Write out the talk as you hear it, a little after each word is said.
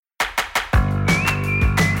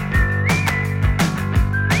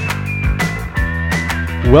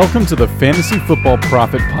Welcome to the Fantasy Football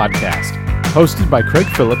Prophet Podcast, hosted by Craig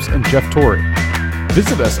Phillips and Jeff Torrey.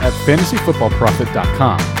 Visit us at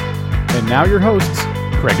fantasyfootballprophet.com. And now your hosts,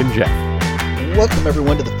 Craig and Jeff. Welcome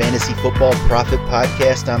everyone to the Fantasy Football Prophet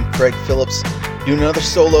Podcast. I'm Craig Phillips, doing another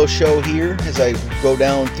solo show here as I go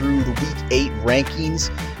down through the Week 8 rankings.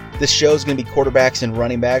 This show is going to be quarterbacks and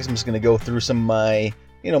running backs. I'm just going to go through some of my,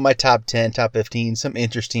 my top 10, top 15, some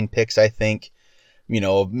interesting picks, I think.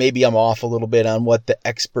 Maybe I'm off a little bit on what the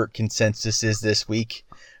expert consensus is this week.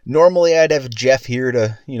 Normally I'd have Jeff here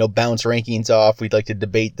to, bounce rankings off. We'd like to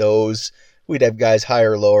debate those. We'd have guys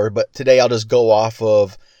higher or lower, but today I'll just go off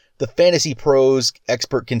of the Fantasy Pros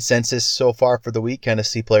expert consensus so far for the week, kind of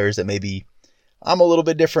see players that maybe I'm a little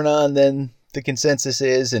bit different on than the consensus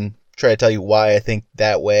is and try to tell you why I think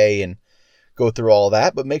that way and go through all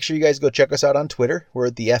that. But make sure you guys go check us out on Twitter. We're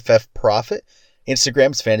at the FF Prophet.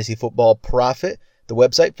 Instagram's Fantasy Football Prophet. The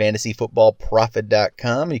website,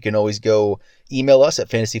 fantasyfootballprophet.com. You can always go email us at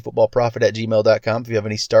fantasyfootballprophet@gmail.com if you have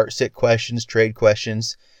any start, sit questions, trade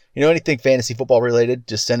questions, anything fantasy football related.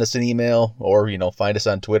 Just send us an email or, find us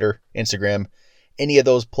on Twitter, Instagram. Any of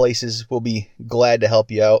those places, we'll be glad to help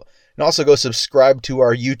you out. And also go subscribe to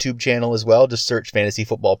our YouTube channel as well. Just search Fantasy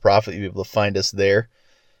Football Prophet. You'll be able to find us there.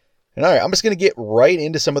 And all right, I'm just going to get right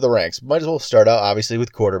into some of the ranks. Might as well start out, obviously,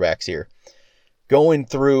 with quarterbacks here. Going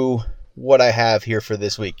through what I have here for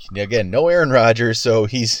this week. Again, no Aaron Rodgers, so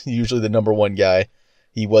he's usually the number one guy.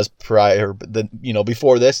 He was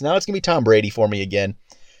before this. Now it's going to be Tom Brady for me again.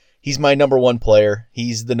 He's my number one player.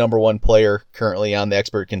 He's the number one player currently on the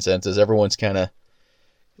expert consensus. Everyone's kind of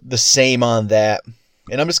the same on that.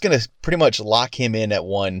 And I'm just going to pretty much lock him in at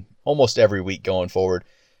one almost every week going forward.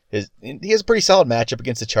 He has a pretty solid matchup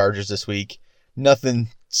against the Chargers this week. Nothing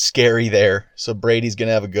scary there. So Brady's going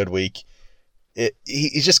to have a good week.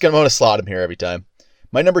 He's just going to want to slot him here every time.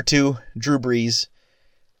 My number two, Drew Brees.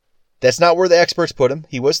 That's not where the experts put him.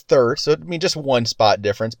 He was third, so just one spot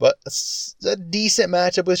difference, but a decent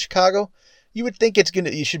matchup with Chicago. You would think it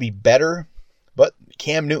should be better, but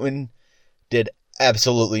Cam Newton did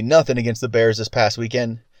absolutely nothing against the Bears this past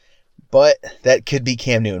weekend. But that could be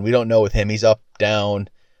Cam Newton. We don't know with him. He's up, down,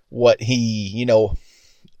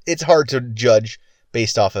 it's hard to judge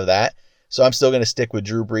based off of that. So I'm still going to stick with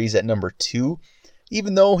Drew Brees at number two,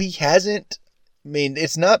 even though he hasn't.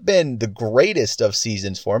 It's not been the greatest of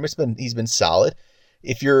seasons for him. He's been solid.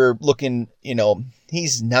 If you're looking,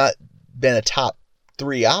 he's not been a top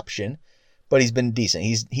three option, but he's been decent.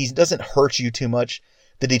 He doesn't hurt you too much.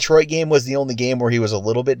 The Detroit game was the only game where he was a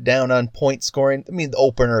little bit down on point scoring. The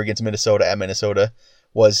opener against Minnesota at Minnesota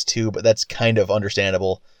was too, but that's kind of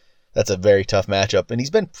understandable. That's a very tough matchup, and he's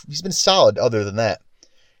been solid other than that.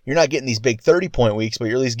 You're not getting these big 30-point weeks, but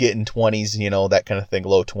you're at least getting 20s, that kind of thing,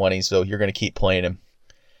 low 20s, so you're going to keep playing him.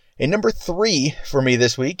 And number three for me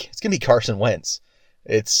this week, it's going to be Carson Wentz.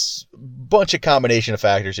 It's a bunch of combination of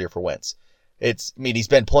factors here for Wentz. He's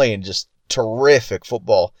been playing just terrific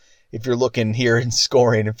football. If you're looking here in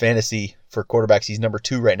scoring and fantasy for quarterbacks, he's number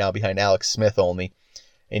two right now behind Alex Smith only.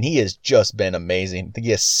 And he has just been amazing. I think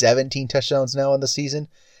he has 17 touchdowns now in the season,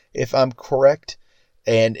 if I'm correct.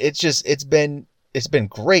 And it's been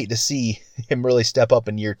great to see him really step up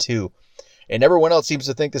in year two. And everyone else seems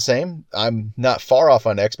to think the same. I'm not far off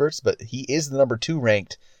on experts, but he is the number two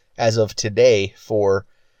ranked as of today for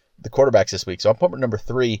the quarterbacks this week. So I'm pumping number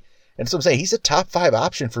three. And so I'm saying he's a top five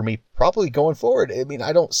option for me probably going forward.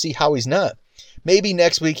 I don't see how he's not. Maybe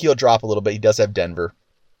next week he'll drop a little bit. He does have Denver.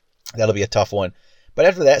 That'll be a tough one. But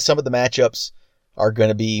after that, some of the matchups are going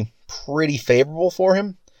to be pretty favorable for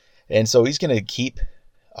him. And so he's going to keep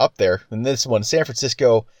up there. And this one, San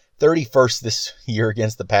Francisco, 31st this year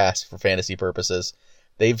against the pass for fantasy purposes.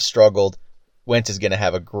 They've struggled. Wentz is going to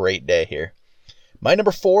have a great day here. My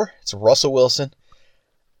number four, it's Russell Wilson.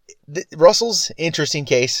 Russell's interesting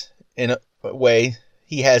case in a way.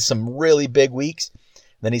 He has some really big weeks.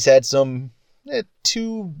 Then he's had some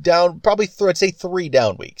two down, probably I'd say three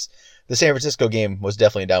down weeks. The San Francisco game was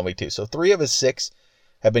definitely a down week too. So 3 of his 6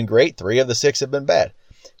 have been great. 3 of the 6 have been bad.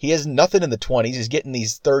 He has nothing in the 20s. He's getting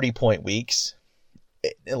these 30-point weeks.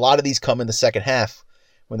 A lot of these come in the second half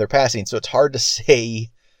when they're passing, so it's hard to say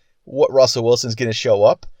what Russell Wilson's going to show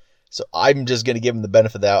up. So I'm just going to give him the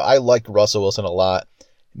benefit of the doubt. I like Russell Wilson a lot.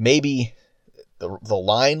 Maybe the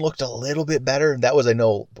line looked a little bit better. That was, I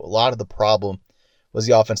know, a lot of the problem was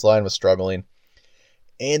the offensive line was struggling.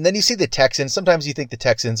 And then you see the Texans. Sometimes you think the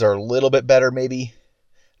Texans are a little bit better maybe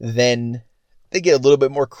than they get a little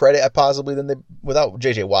bit more credit possibly than they without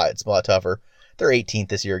J.J. Watt. It's a lot tougher. They're 18th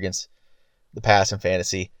this year against the pass and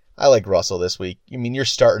fantasy. I like Russell this week. You're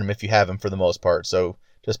starting him if you have him for the most part, so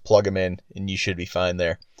just plug him in and you should be fine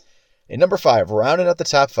there. And number 5, rounding out the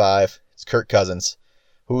top 5, is Kirk Cousins,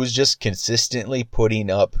 who's just consistently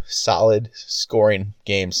putting up solid scoring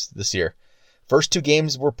games this year. First 2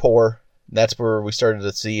 games were poor. That's where we started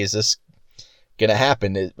to see, is this going to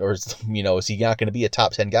happen? Or, is he not going to be a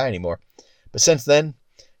top 10 guy anymore? But since then,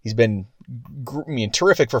 he's been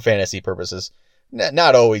terrific for fantasy purposes.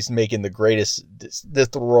 Not always making the greatest the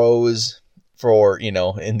throws for,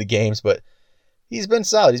 in the games, but he's been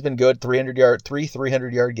solid. He's been good.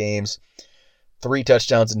 300-yard games, 3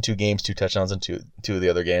 touchdowns in 2 games, 2 touchdowns in two of the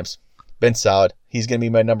other games. Been solid. He's going to be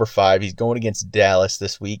my number 5. He's going against Dallas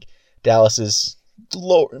this week. Dallas is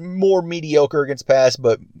more mediocre against pass,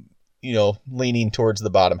 but, leaning towards the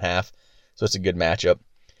bottom half. So it's a good matchup.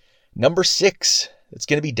 Number 6, it's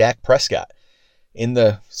going to be Dak Prescott in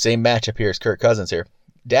the same matchup here as Kirk Cousins here.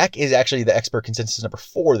 Dak is actually the expert consensus number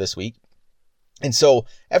 4 this week. And so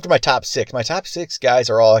after my top 6 guys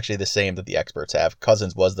are all actually the same that the experts have.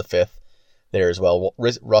 Cousins was the 5th there as well.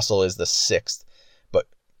 Russell is the 6th. But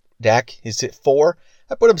Dak is at 4.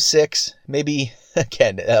 I put him 6. Maybe,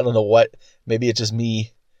 again, I don't know what. Maybe it's just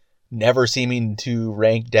me never seeming to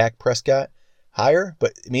rank Dak Prescott higher.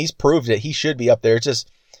 But he's proved that he should be up there. It's just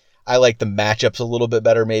I like the matchups a little bit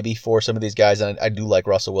better maybe for some of these guys. And I do like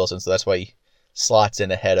Russell Wilson, so that's why he slots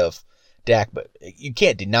in ahead of Dak. But you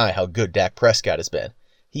can't deny how good Dak Prescott has been.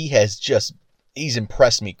 He's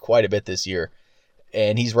impressed me quite a bit this year.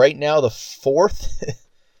 And he's right now the 4th.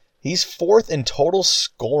 He's 4th in total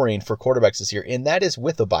scoring for quarterbacks this year, and that is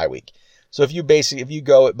with a bye week. So if you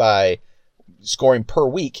go by scoring per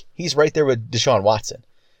week, he's right there with Deshaun Watson,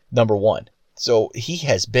 number 1. So he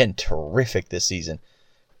has been terrific this season.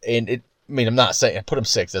 And I'm not saying I put him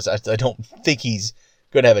 6th. I don't think he's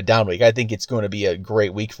going to have a down week. I think it's going to be a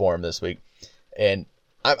great week for him this week. And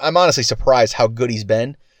I'm honestly surprised how good he's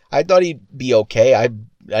been. I thought he'd be okay. I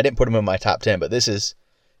didn't put him in my top 10, but this is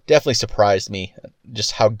definitely surprised me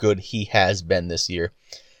just how good he has been this year.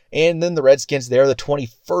 And then the Redskins, they're the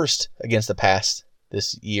 21st against the pass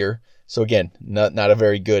this year. So again, not a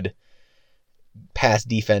very good pass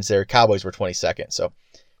defense there. Cowboys were 22nd. So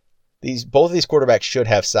both of these quarterbacks should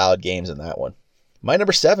have solid games in that one. My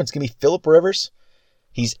number 7 is going to be Phillip Rivers.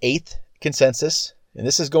 He's 8th consensus, and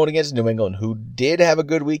this is going against New England, who did have a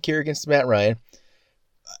good week here against Matt Ryan.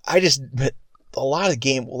 A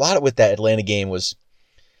lot with that Atlanta game was,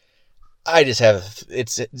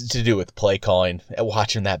 it's to do with play calling and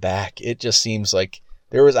watching that back. It just seems like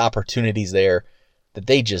there was opportunities there that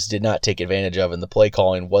they just did not take advantage of, and the play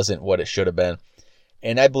calling wasn't what it should have been.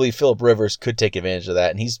 And I believe Phillip Rivers could take advantage of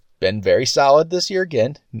that, and he's been very solid this year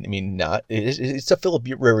again. It's a Phillip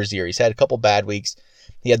Rivers year. He's had a couple bad weeks.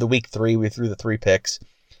 He had the week 3, we threw the 3 picks,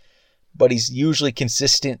 but he's usually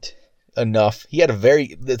consistent enough.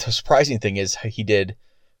 The surprising thing is he did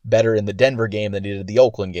better in the Denver game than he did the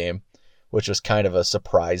Oakland game, which was kind of a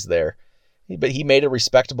surprise there. But he made a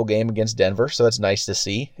respectable game against Denver, so that's nice to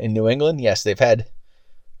see. In New England, yes, they've had,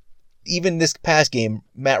 even this past game,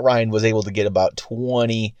 Matt Ryan was able to get about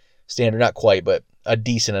 20 standard, not quite, but a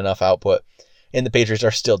decent enough output. And the Patriots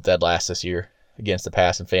are still dead last this year against the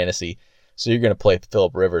pass in fantasy. So you're going to play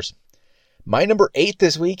Phillip Rivers. My number 8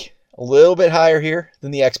 this week, a little bit higher here than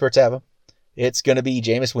the experts have him. It's going to be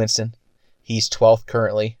Jameis Winston. He's 12th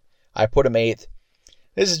currently. I put him 8th.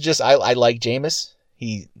 This is just, I like Jameis.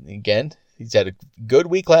 He's had a good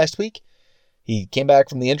week last week. He came back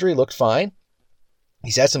from the injury, looked fine.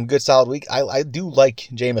 He's had some good solid weeks. I do like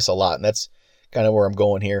Jameis a lot, and that's kind of where I'm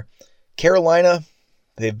going here. Carolina,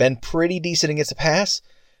 they've been pretty decent against the pass.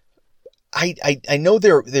 I know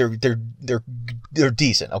they're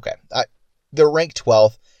decent. Okay. They're ranked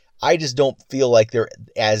 12th. I just don't feel like they're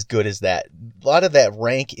as good as that. A lot of that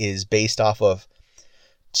rank is based off of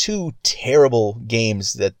 2 terrible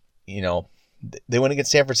games that, they went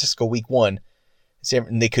against San Francisco week 1,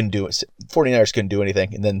 and they couldn't do it. 49ers couldn't do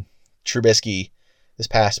anything. And then Trubisky this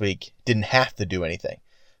past week didn't have to do anything.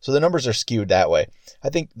 So the numbers are skewed that way. I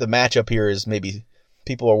think the matchup here is maybe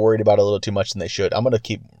people are worried about a little too much than they should. I'm going to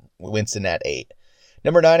keep Winston at 8.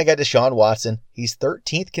 Number 9, I got Deshaun Watson. He's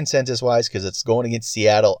 13th consensus-wise because it's going against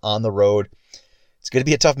Seattle on the road. It's going to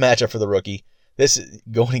be a tough matchup for the rookie.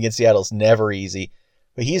 Going against Seattle is never easy.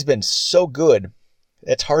 But he's been so good,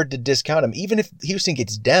 it's hard to discount him. Even if Houston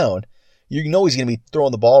gets down, you know he's going to be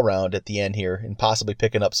throwing the ball around at the end here and possibly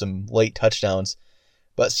picking up some late touchdowns.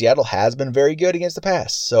 But Seattle has been very good against the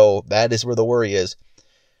pass, so that is where the worry is.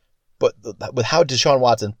 But with how Deshaun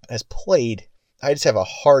Watson has played, I just have a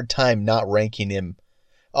hard time not ranking him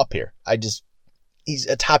up here. He's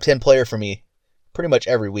a top 10 player for me pretty much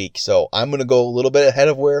every week. So I'm going to go a little bit ahead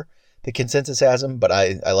of where the consensus has him, but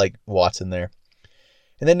I like Watson there.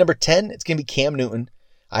 And then number 10, it's going to be Cam Newton.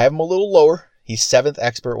 I have him a little lower. He's 7th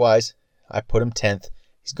expert-wise. I put him 10th.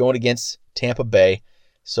 He's going against Tampa Bay.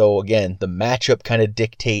 So, again, the matchup kind of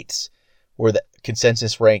dictates where the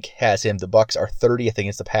consensus rank has him. The Bucs are 30th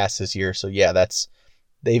against the pass this year. So, yeah,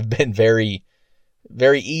 they've been very,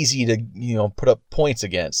 very easy to, put up points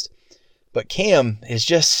against. But Cam is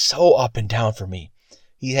just so up and down for me.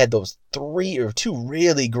 He had those 2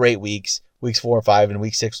 really great weeks, weeks 4 and 5, and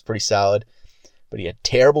week 6 was pretty solid. But he had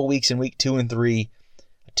terrible weeks in week 2 and 3,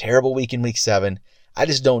 a terrible week in week 7. I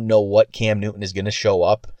just don't know what Cam Newton is going to show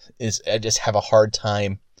up. I just have a hard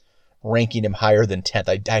time ranking him higher than 10th.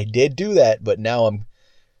 I did do that, but now I'm,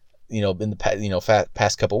 in the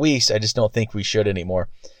past couple weeks, I just don't think we should anymore.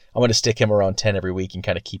 I'm going to stick him around 10 every week and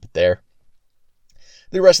kind of keep it there.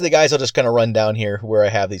 The rest of the guys, I'll just kind of run down here where I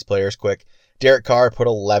have these players quick. Derek Carr put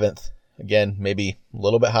 11th. Again, maybe a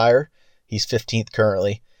little bit higher. He's 15th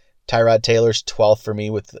currently. Tyrod Taylor's 12th for me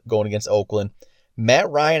with going against Oakland. Matt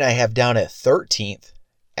Ryan I have down at 13th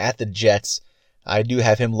at the Jets. I do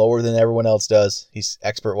have him lower than everyone else does. He's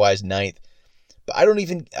expert-wise 9th. But I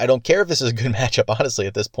don't care if this is a good matchup, honestly,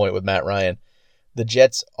 at this point with Matt Ryan. The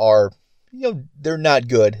Jets are, they're not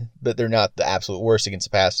good, but they're not the absolute worst against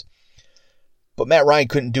the pass. But Matt Ryan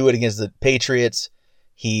couldn't do it against the Patriots.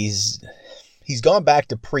 He's gone back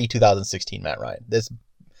to pre-2016 Matt Ryan. That's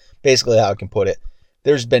basically how I can put it.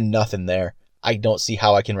 There's been nothing there. I don't see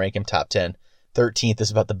how I can rank him top 10. 13th is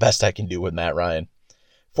about the best I can do with Matt Ryan.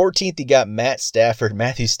 14th, you got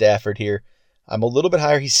Matthew Stafford here. I'm a little bit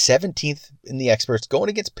higher. He's 17th in the experts, going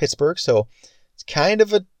against Pittsburgh, so it's kind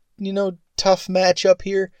of a, tough matchup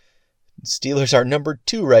here. Steelers are number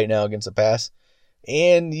 2 right now against the pass.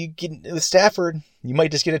 And with Stafford, you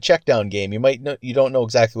might just get a check down game. You don't know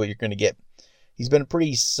exactly what you're going to get. He's been a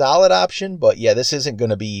pretty solid option, but yeah, this isn't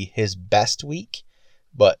going to be his best week.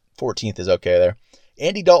 But 14th is okay there.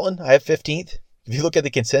 Andy Dalton, I have 15th. If you look at the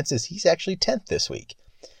consensus, he's actually 10th this week.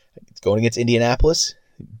 It's going against Indianapolis.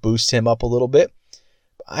 Boost him up a little bit.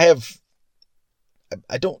 I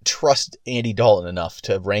don't trust Andy Dalton enough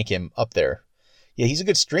to rank him up there. Yeah, he's a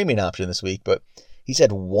good streaming option this week, but he's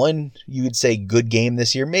had one, you would say, good game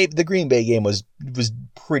this year. Maybe the Green Bay game was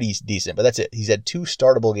pretty decent, but that's it. He's had 2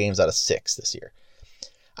 startable games out of 6 this year.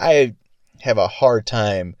 I have a hard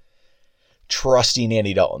time trusting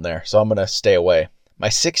Andy Dalton there, so I'm going to stay away. My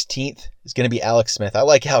 16th is going to be Alex Smith. I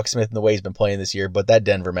like Alex Smith and the way he's been playing this year, but that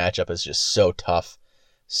Denver matchup is just so tough.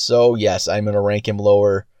 So, yes, I'm going to rank him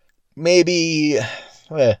lower. Maybe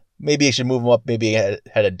I should move him up. Maybe I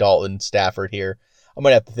had a Dalton Stafford here. I'm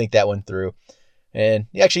going to have to think that one through. And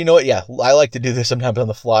actually, you know what? Yeah, I like to do this sometimes on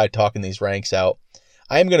the fly, talking these ranks out.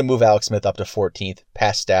 I am going to move Alex Smith up to 14th,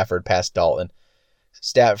 past Stafford, past Dalton.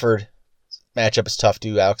 Stafford matchup is tough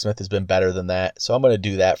too. Alex Smith has been better than that, so I'm going to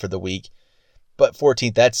do that for the week. But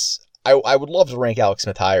 14th, I would love to rank Alex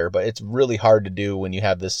Smith higher, but it's really hard to do when you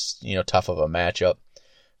have this, tough of a matchup.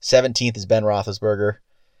 17th is Ben Roethlisberger.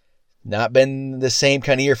 Not been the same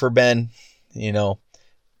kind of year for Ben.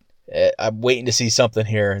 I'm waiting to see something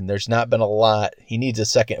here, and there's not been a lot. He needs a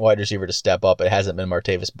second wide receiver to step up. It hasn't been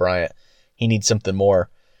Martavis Bryant. He needs something more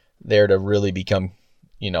there to really become,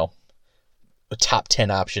 a top 10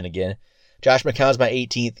 option again. Josh McCown's my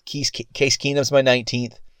 18th. Case Keenum's my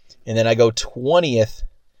 19th. And then I go 20th.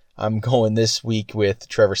 I'm going this week with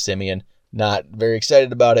Trevor Siemian. Not very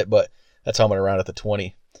excited about it, but that's how I'm going to round at the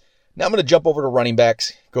 20. Now I'm going to jump over to running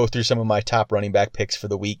backs, go through some of my top running back picks for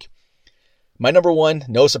the week. My number 1,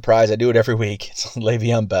 no surprise, I do it every week. It's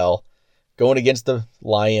Le'Veon Bell going against the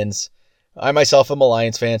Lions. I myself am a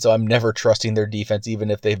Lions fan, so I'm never trusting their defense,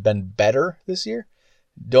 even if they've been better this year.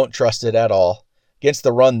 Don't trust it at all. Against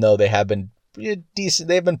the run, though, they have been decent.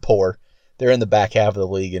 They've been poor. They're in the back half of the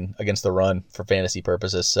league and against the run for fantasy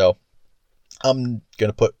purposes. So I'm going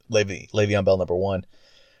to put Le'Veon Bell number 1.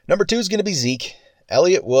 Number 2 is going to be Zeke.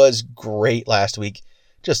 Elliott was great last week.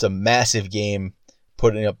 Just a massive game,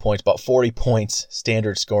 putting up points, about 40 points,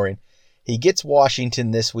 standard scoring. He gets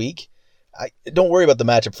Washington this week. Don't worry about the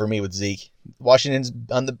matchup for me with Zeke. Washington's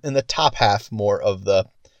in the top half more of the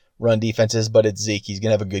run defenses, but it's Zeke. He's going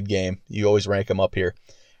to have a good game. You always rank him up here.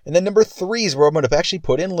 And then number 3 is where I'm going to actually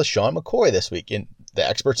put in LeSean McCoy this week, and the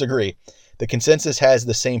experts agree. The consensus has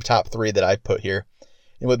the same top 3 that I put here.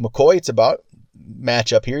 And with McCoy, it's about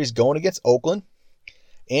matchup here. He's going against Oakland,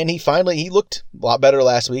 and he looked a lot better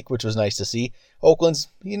last week, which was nice to see. Oakland's,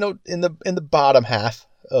 in the bottom half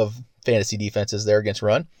of fantasy defenses there against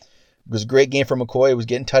run. It was a great game for McCoy. He was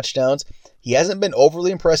getting touchdowns. He hasn't been overly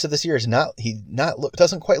impressive this year.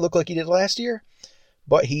 Doesn't quite look like he did last year,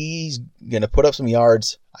 but he's going to put up some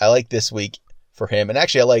yards. I like this week for him. And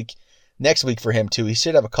actually, I like next week for him too. He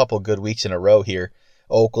should have a couple good weeks in a row here.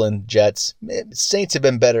 Oakland, Jets. Saints have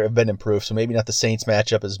been better, have been improved, so maybe not the Saints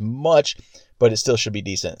matchup as much, but it still should be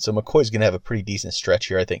decent. So McCoy's going to have a pretty decent stretch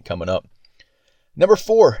here, I think, coming up. Number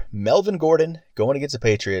 4, Melvin Gordon going against the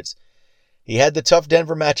Patriots. He had the tough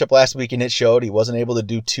Denver matchup last week, and it showed. He wasn't able to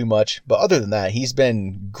do too much. But other than that, he's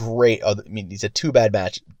been great. I mean, he's a 2 bad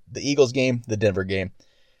match. The Eagles game, the Denver game.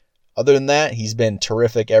 Other than that, he's been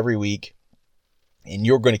terrific every week. And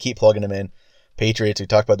you're going to keep plugging him in. Patriots, we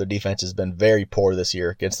talked about their defense, has been very poor this year.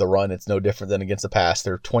 Against the run, it's no different than against the pass.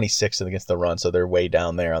 They're 26th against the run, so they're way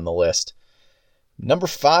down there on the list. Number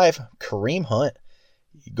 5, Kareem Hunt.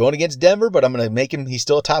 Going against Denver, but I'm going to make him, he's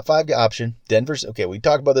still a top 5 option. Denver's, okay, we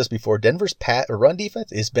talked about this before. Denver's run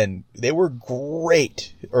defense they were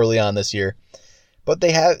great early on this year. But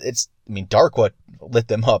Darkwa lit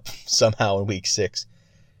them up somehow in week 6.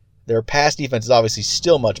 Their pass defense is obviously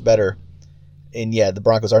still much better. And yeah, the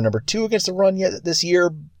Broncos are number 2 against the run yet this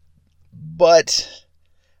year. But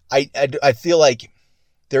I feel like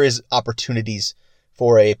there is opportunities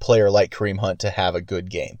for a player like Kareem Hunt to have a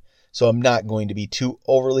good game. So I'm not going to be too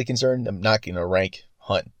overly concerned. I'm not going to rank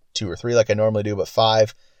Hunt 2 or 3 like I normally do, but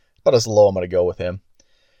 5. About as low I'm going to go with him.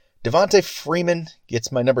 Devontae Freeman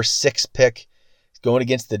gets my number 6 pick. He's going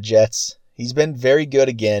against the Jets. He's been very good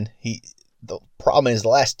again. The problem is the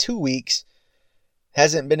last 2 weeks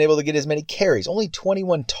hasn't been able to get as many carries. Only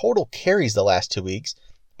 21 total carries the last 2 weeks,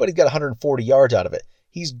 but he's got 140 yards out of it.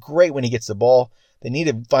 He's great when he gets the ball. They need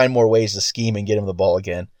to find more ways to scheme and get him the ball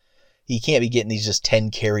again. He can't be getting these just 10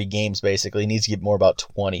 carry games, basically. He needs to get more about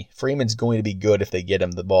 20. Freeman's going to be good if they get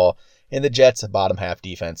him the ball. And the Jets, a bottom half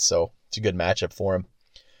defense, so it's a good matchup for him.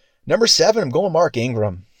 Number 7, I'm going Mark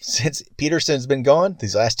Ingram. Since Peterson's been gone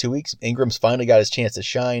these last 2 weeks, Ingram's finally got his chance to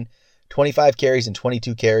shine. 25 carries and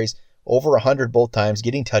 22 carries, over 100 both times,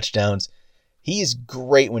 getting touchdowns. He is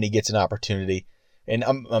great when he gets an opportunity, and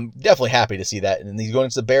I'm definitely happy to see that. And he's going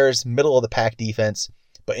to the Bears, middle of the pack defense,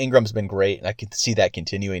 but Ingram's been great, and I can see that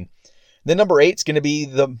continuing. Then number 8 is going to be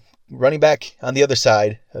the running back on the other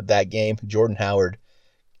side of that game, Jordan Howard.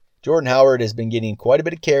 Jordan Howard has been getting quite a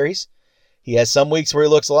bit of carries. He has some weeks where he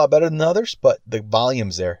looks a lot better than others, but the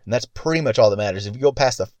volume's there, and that's pretty much all that matters. If you go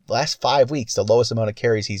past the last 5 weeks, the lowest amount of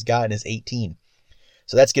carries he's gotten is 18.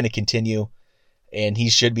 So that's going to continue, and he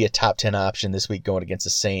should be a top 10 option this week going against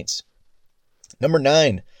the Saints. Number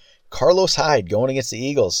 9, Carlos Hyde going against the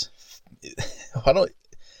Eagles.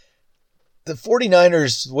 The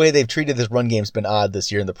 49ers, the way they've treated this run game has been odd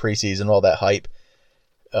this year in the preseason, all that hype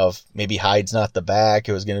of maybe Hyde's not the back,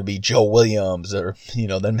 it was going to be Joe Williams or,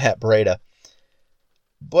 then Matt Breida.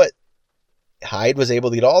 But Hyde was able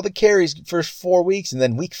to get all the carries first 4 weeks, and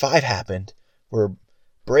then week 5 happened where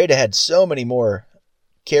Breida had so many more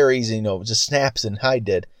carries, just snaps than Hyde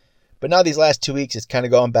did. But now these last 2 weeks, it's kind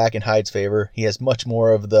of gone back in Hyde's favor. He has much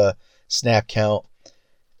more of the snap count.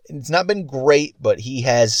 It's not been great, but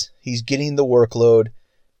he's getting the workload.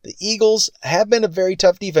 The Eagles have been a very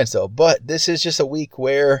tough defense, though, but this is just a week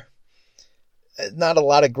where not a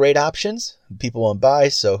lot of great options. People won't buy,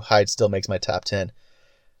 so Hyde still makes my top 10.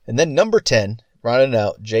 And then number 10, rounding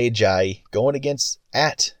out, Jay Ajayi going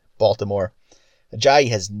at Baltimore. Ajayi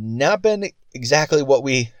has not been exactly what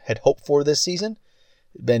we had hoped for this season.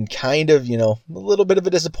 Been kind of, a little bit of a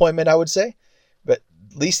disappointment, I would say, but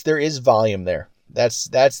at least there is volume there. That's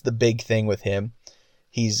the big thing with him.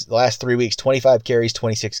 He's the last 3 weeks, 25 carries,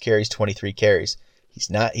 26 carries, 23 carries.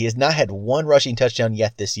 He has not had one rushing touchdown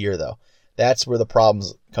yet this year, though. That's where the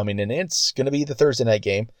problem's coming in. It's going to be the Thursday night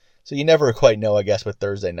game, so you never quite know, I guess, with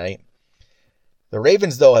Thursday night. The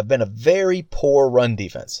Ravens, though, have been a very poor run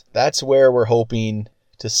defense. That's where we're hoping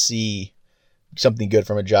to see something good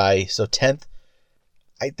from Ajayi. So 10th,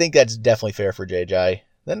 I think that's definitely fair for Jay Ajayi.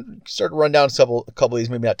 Then start to run down a couple of these,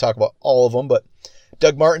 maybe not talk about all of them, but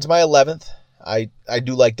Doug Martin's my 11th. I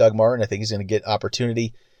do like Doug Martin. I think he's going to get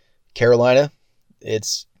opportunity. Carolina,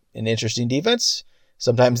 it's an interesting defense.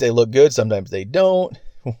 Sometimes they look good, sometimes they don't.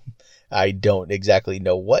 I don't exactly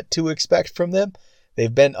know what to expect from them.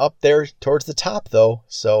 They've been up there towards the top, though,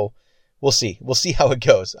 so we'll see. We'll see how it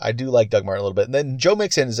goes. I do like Doug Martin a little bit. And then Joe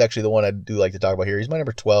Mixon is actually the one I do like to talk about here. He's my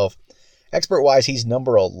number 12. Expert-wise, he's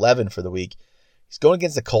number 11 for the week. He's going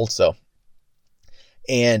against the Colts, though.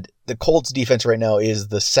 And the Colts defense right now is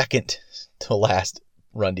the second to last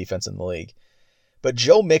run defense in the league. But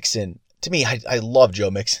Joe Mixon, to me, I love Joe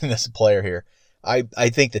Mixon as a player here. I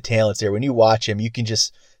think the talent's there. When you watch him,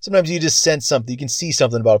 sometimes you just sense something. You can see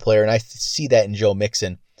something about a player, and I see that in Joe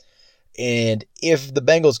Mixon. And if the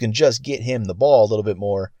Bengals can just get him the ball a little bit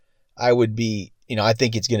more, I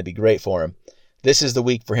think it's going to be great for him. This is the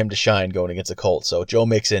week for him to shine going against the Colts. So Joe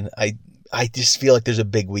Mixon, I just feel like there's a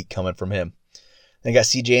big week coming from him. Then I got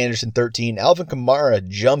CJ Anderson 13. Alvin Kamara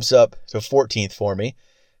jumps up to 14th for me.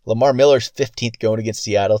 Lamar Miller's 15th going against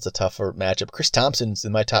Seattle. It's a tougher matchup. Chris Thompson's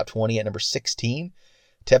in my top 20 at number 16.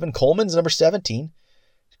 Tevin Coleman's number 17.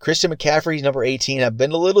 Christian McCaffrey's number 18. I've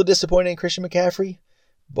been a little disappointed in Christian McCaffrey.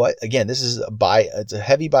 But again, this is it's a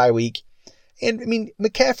heavy bye week. And I mean,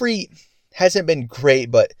 McCaffrey hasn't been great,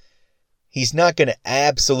 but he's not going to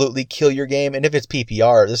absolutely kill your game. And if it's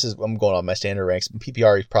PPR, I'm going on my standard ranks.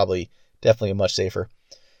 PPR is probably definitely much safer.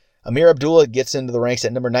 Amir Abdullah gets into the ranks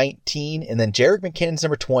at number 19, and then Jerick McKinnon's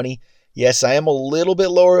number 20. Yes, I am a little bit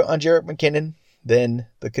lower on Jerick McKinnon than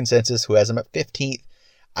the consensus, who has him at 15th.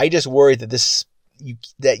 I just worry that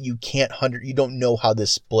you can't you don't know how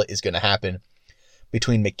this split is going to happen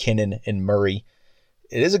between McKinnon and Murray.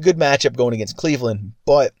 It is a good matchup going against Cleveland,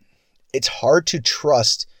 but it's hard to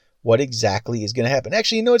trust what exactly is going to happen.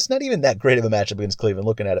 Actually, it's not even that great of a matchup against Cleveland.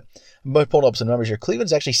 Looking at it, I'm pulling up some numbers here.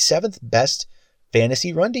 Cleveland's actually 7th best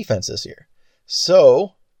fantasy run defense this year.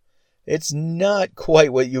 So it's not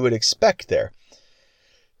quite what you would expect there.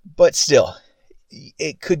 But still,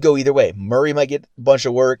 it could go either way. Murray might get a bunch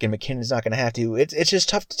of work and McKinnon's not going to have to. It's just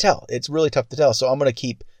tough to tell. It's really tough to tell. So I'm going to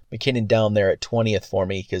keep McKinnon down there at 20th for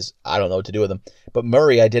me because I don't know what to do with him. But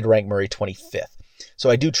Murray, I did rank Murray 25th. So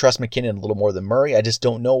I do trust McKinnon a little more than Murray. I just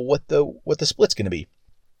don't know what the split's going to be.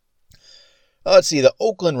 Let's see, the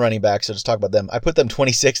Oakland running backs, so let's talk about them. I put them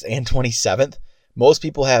 26th and 27th. Most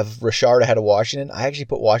people have Richard ahead of Washington. I actually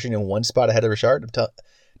put Washington one spot ahead of Richard. I've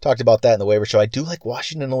talked about that in the waiver show. I do like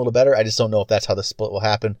Washington a little better. I just don't know if that's how the split will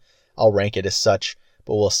happen. I'll rank it as such,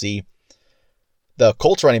 but we'll see. The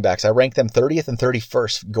Colts running backs, I rank them 30th and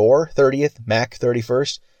 31st. Gore, 30th. Mack,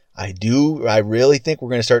 31st. I really think we're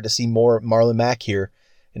going to start to see more Marlon Mack here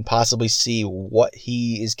and possibly see what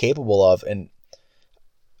he is capable of. And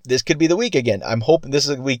this could be the week again. I'm hoping this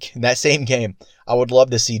is a week in that same game. I would love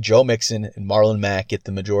to see Joe Mixon and Marlon Mack get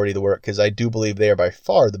the majority of the work because I do believe they are by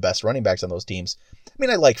far the best running backs on those teams. I mean,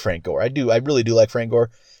 I like Frank Gore. I really do like Frank Gore.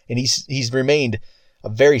 And he's remained a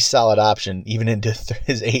very solid option even into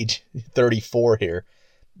his age 34 here.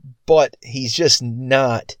 But he's just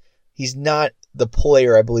not the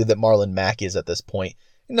player I believe that Marlon Mack is at this point.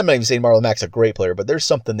 And I'm not even saying Marlon Mack's a great player, but there's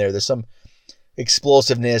something there. There's some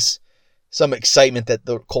explosiveness, some excitement that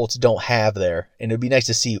the Colts don't have there. And it'd be nice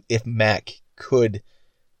to see if Mack could,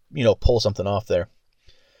 pull something off there.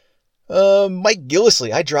 Mike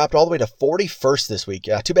Gillislee, I dropped all the way to 41st this week.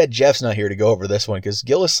 Too bad Jeff's not here to go over this one because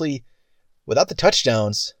Gillislee, without the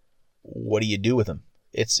touchdowns, what do you do with him?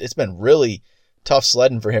 It's been really tough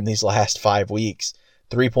sledding for him these last 5 weeks.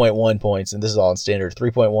 3.1 points, and this is all in standard.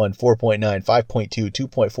 3.1, 4.9, 5.2,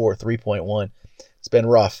 2.4, 3.1. It's been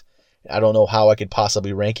rough. I don't know how I could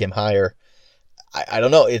possibly rank him higher. I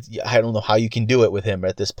don't know. I don't know how you can do it with him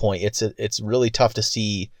at this point. It's really tough to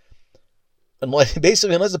see. Unless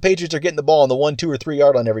the Patriots are getting the ball on the 1, 2, or 3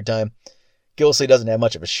 yard line every time, Gillislee doesn't have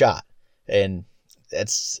much of a shot. And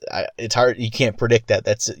it's hard. You can't predict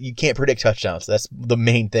that. You can't predict touchdowns. That's the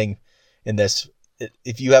main thing in this.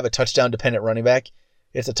 If you have a touchdown dependent running back,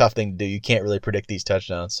 it's a tough thing to do. You can't really predict these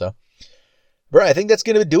touchdowns. So, Brian, I think that's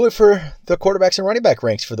going to do it for the quarterbacks and running back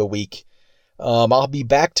ranks for the week. I'll be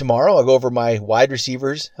back tomorrow. I'll go over my wide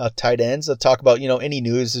receivers, tight ends. I'll talk about, any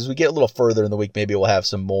news. As we get a little further in the week, maybe we'll have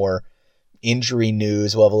some more injury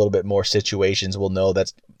news. We'll have a little bit more situations. We'll know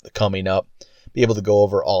that's coming up. Be able to go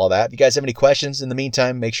over all of that. If you guys have any questions in the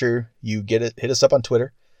meantime, make sure you hit us up on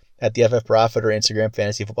Twitter at the FF Prophet or Instagram,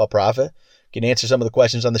 Fantasy Football Prophet. You can answer some of the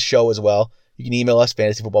questions on the show as well. You can email us,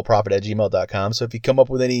 fantasyfootballprophet@gmail.com. So if you come up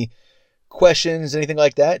with any questions, anything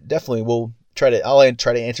like that, definitely I'll try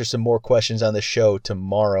to answer some more questions on the show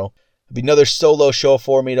tomorrow. There'll be another solo show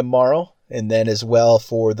for me tomorrow, and then as well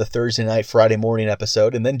for the Thursday night, Friday morning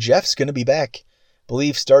episode. And then Jeff's going to be back, I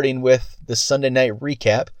believe, starting with the Sunday night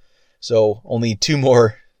recap. So only two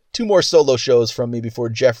more solo shows from me before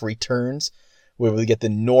Jeff returns. We will get the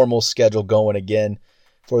normal schedule going again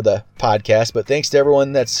for the podcast. But thanks to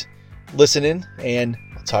everyone that's listening, and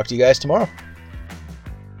I'll talk to you guys tomorrow.